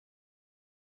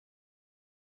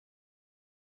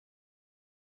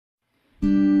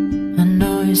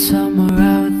me somewhere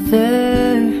out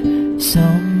there,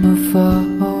 somewhere far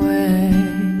away.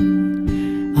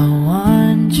 I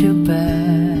want you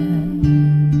back,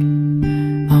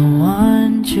 I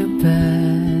want you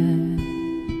back.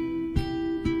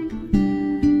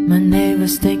 My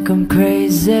neighbors think I'm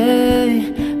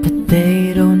crazy, but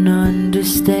they don't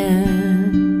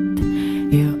understand.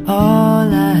 You're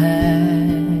all I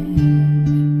have,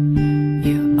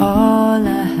 you're all I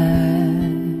have.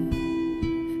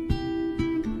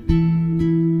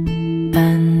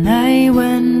 At night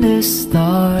when the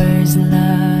stars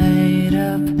light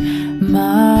up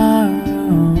my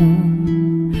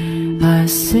room, I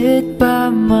sit by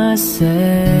myself,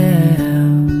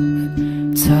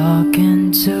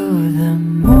 talking to the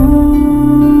moon,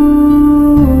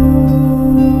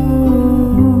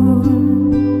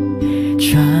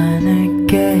 trying to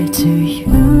get to you.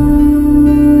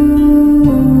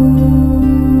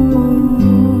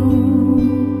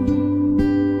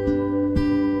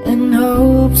 In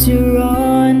hopes you're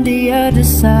on the other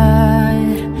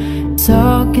side,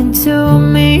 talking to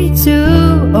me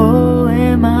too. Oh,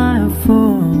 am I a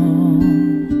fool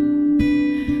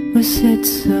who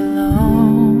sits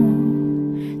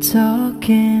alone,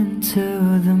 talking to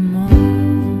the moon?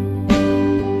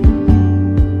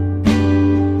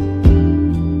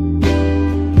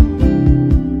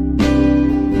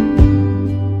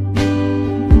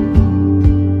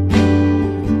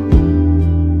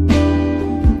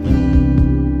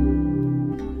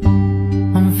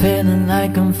 I'm feeling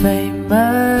like I'm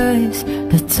famous,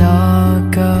 the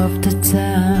talk of the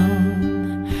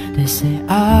town. They say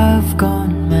I've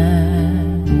gone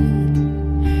mad,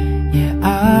 yeah,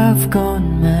 I've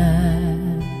gone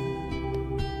mad.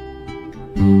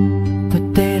 But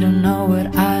they don't know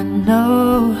what I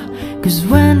know, 'cause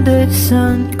when the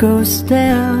sun goes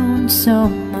down,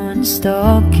 someone's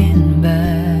talking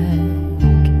back.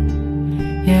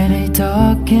 Yeah, they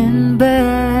talking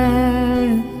back.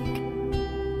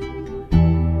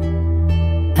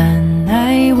 At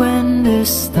night when the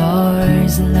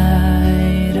stars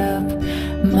light up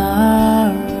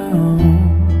my room,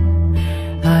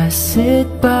 I sit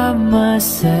by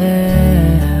myself,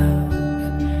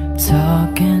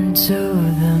 talking to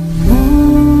the moon,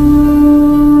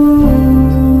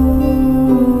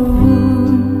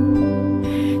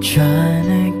 trying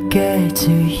to get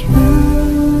to you.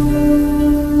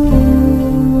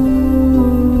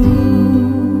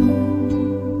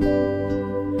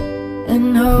 In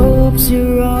hopes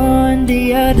you're on the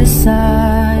other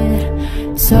side,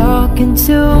 talking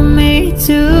to me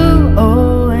too.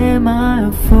 Oh, am I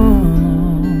a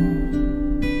fool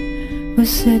who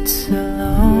sits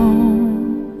alone,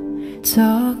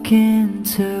 talking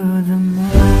to the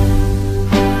moon?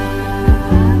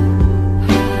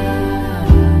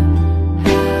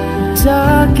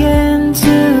 Talking